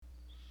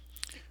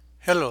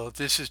Hello,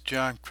 this is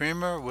John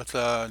Kramer with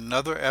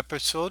another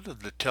episode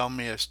of the Tell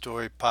Me a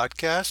Story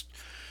podcast.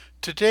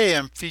 Today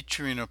I'm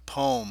featuring a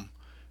poem.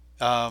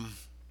 Um,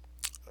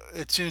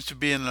 it seems to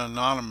be an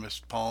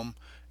anonymous poem.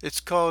 It's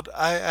called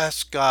I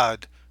Ask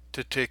God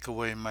to Take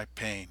Away My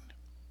Pain.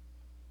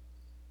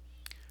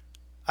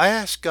 I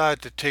asked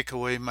God to take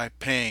away my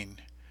pain.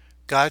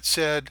 God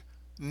said,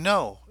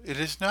 "No, it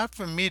is not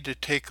for me to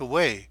take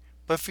away,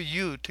 but for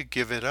you to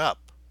give it up."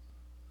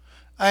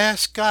 I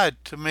asked God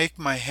to make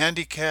my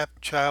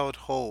handicapped child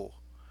whole.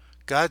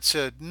 God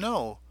said,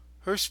 "No,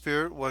 her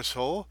spirit was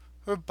whole,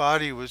 her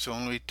body was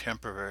only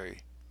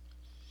temporary."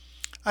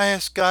 I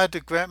asked God to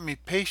grant me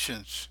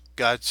patience.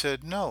 God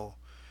said, "No,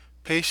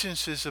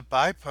 patience is a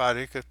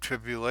byproduct of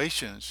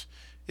tribulations.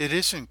 It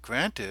isn't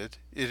granted,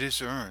 it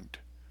is earned."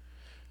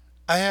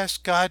 I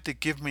asked God to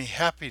give me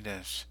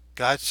happiness.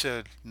 God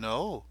said,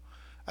 "No,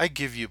 I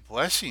give you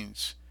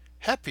blessings.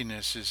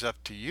 Happiness is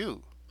up to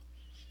you."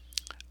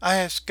 I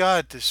asked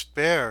God to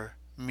spare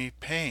me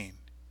pain.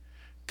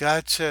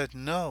 God said,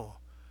 "No,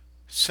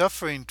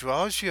 suffering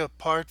draws you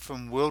apart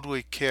from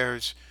worldly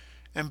cares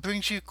and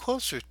brings you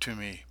closer to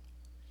me."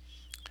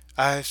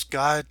 I asked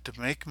God to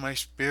make my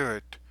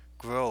spirit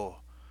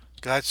grow.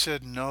 God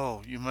said,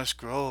 "No, you must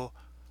grow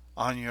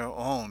on your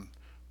own,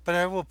 but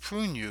I will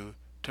prune you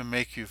to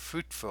make you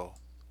fruitful."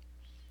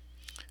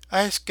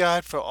 I asked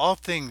God for all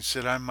things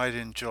that I might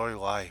enjoy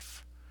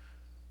life.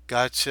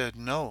 God said,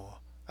 "No,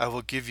 I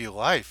will give you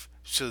life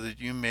so that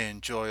you may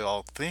enjoy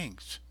all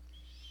things."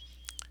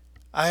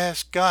 I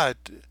asked God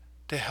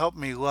to help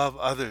me love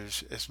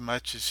others as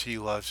much as He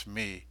loves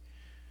me.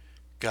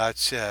 God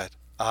said,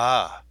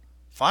 "Ah,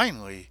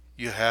 finally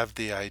you have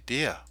the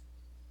idea."